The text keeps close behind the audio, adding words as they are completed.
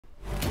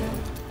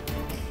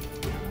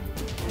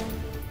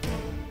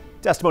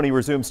Testimony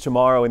resumes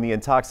tomorrow in the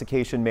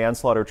intoxication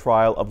manslaughter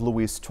trial of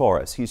Luis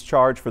Torres. He's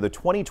charged for the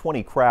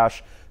 2020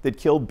 crash that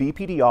killed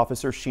BPD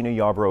officer Sheena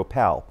Yarborough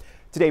Powell.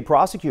 Today,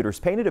 prosecutors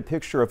painted a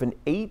picture of an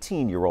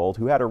 18-year-old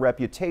who had a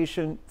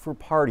reputation for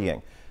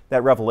partying.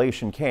 That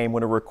revelation came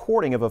when a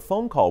recording of a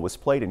phone call was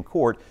played in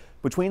court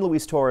between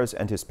Luis Torres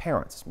and his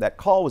parents. That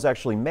call was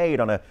actually made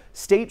on a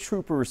state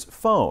trooper's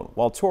phone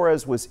while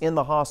Torres was in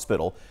the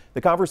hospital.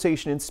 The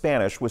conversation in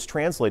Spanish was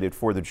translated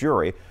for the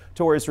jury.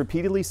 Torres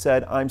repeatedly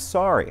said, "I'm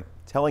sorry,"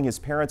 telling his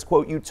parents,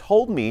 quote, "You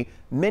told me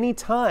many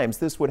times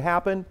this would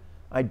happen.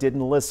 I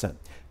didn't listen."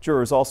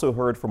 Jurors also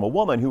heard from a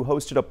woman who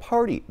hosted a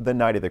party the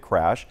night of the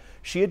crash.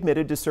 She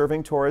admitted to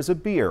serving Torres a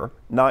beer,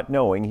 not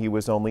knowing he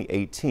was only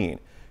 18.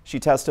 She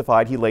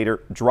testified he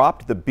later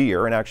dropped the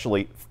beer and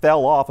actually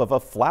fell off of a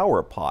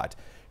flower pot.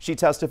 She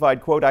testified,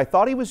 quote, "I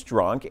thought he was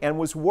drunk and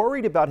was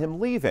worried about him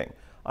leaving.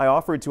 I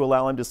offered to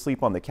allow him to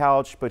sleep on the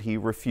couch, but he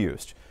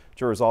refused."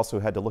 Jurors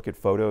also had to look at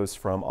photos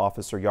from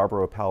Officer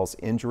Yarborough Powell's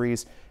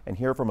injuries and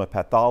hear from a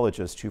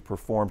pathologist who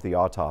performed the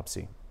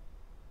autopsy.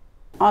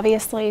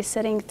 Obviously,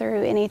 sitting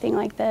through anything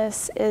like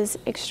this is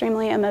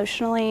extremely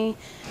emotionally,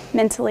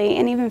 mentally,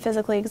 and even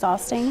physically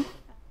exhausting.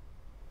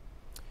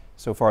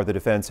 So far, the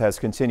defense has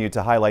continued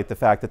to highlight the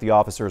fact that the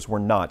officers were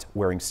not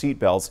wearing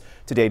seatbelts.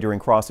 Today, during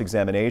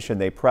cross-examination,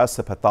 they pressed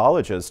the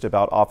pathologist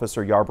about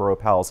Officer Yarborough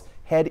Powell's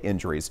head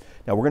injuries.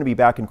 Now, we're going to be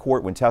back in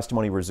court when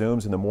testimony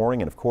resumes in the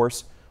morning, and of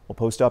course, we'll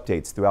post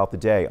updates throughout the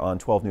day on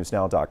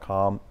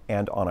 12newsnow.com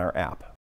and on our app.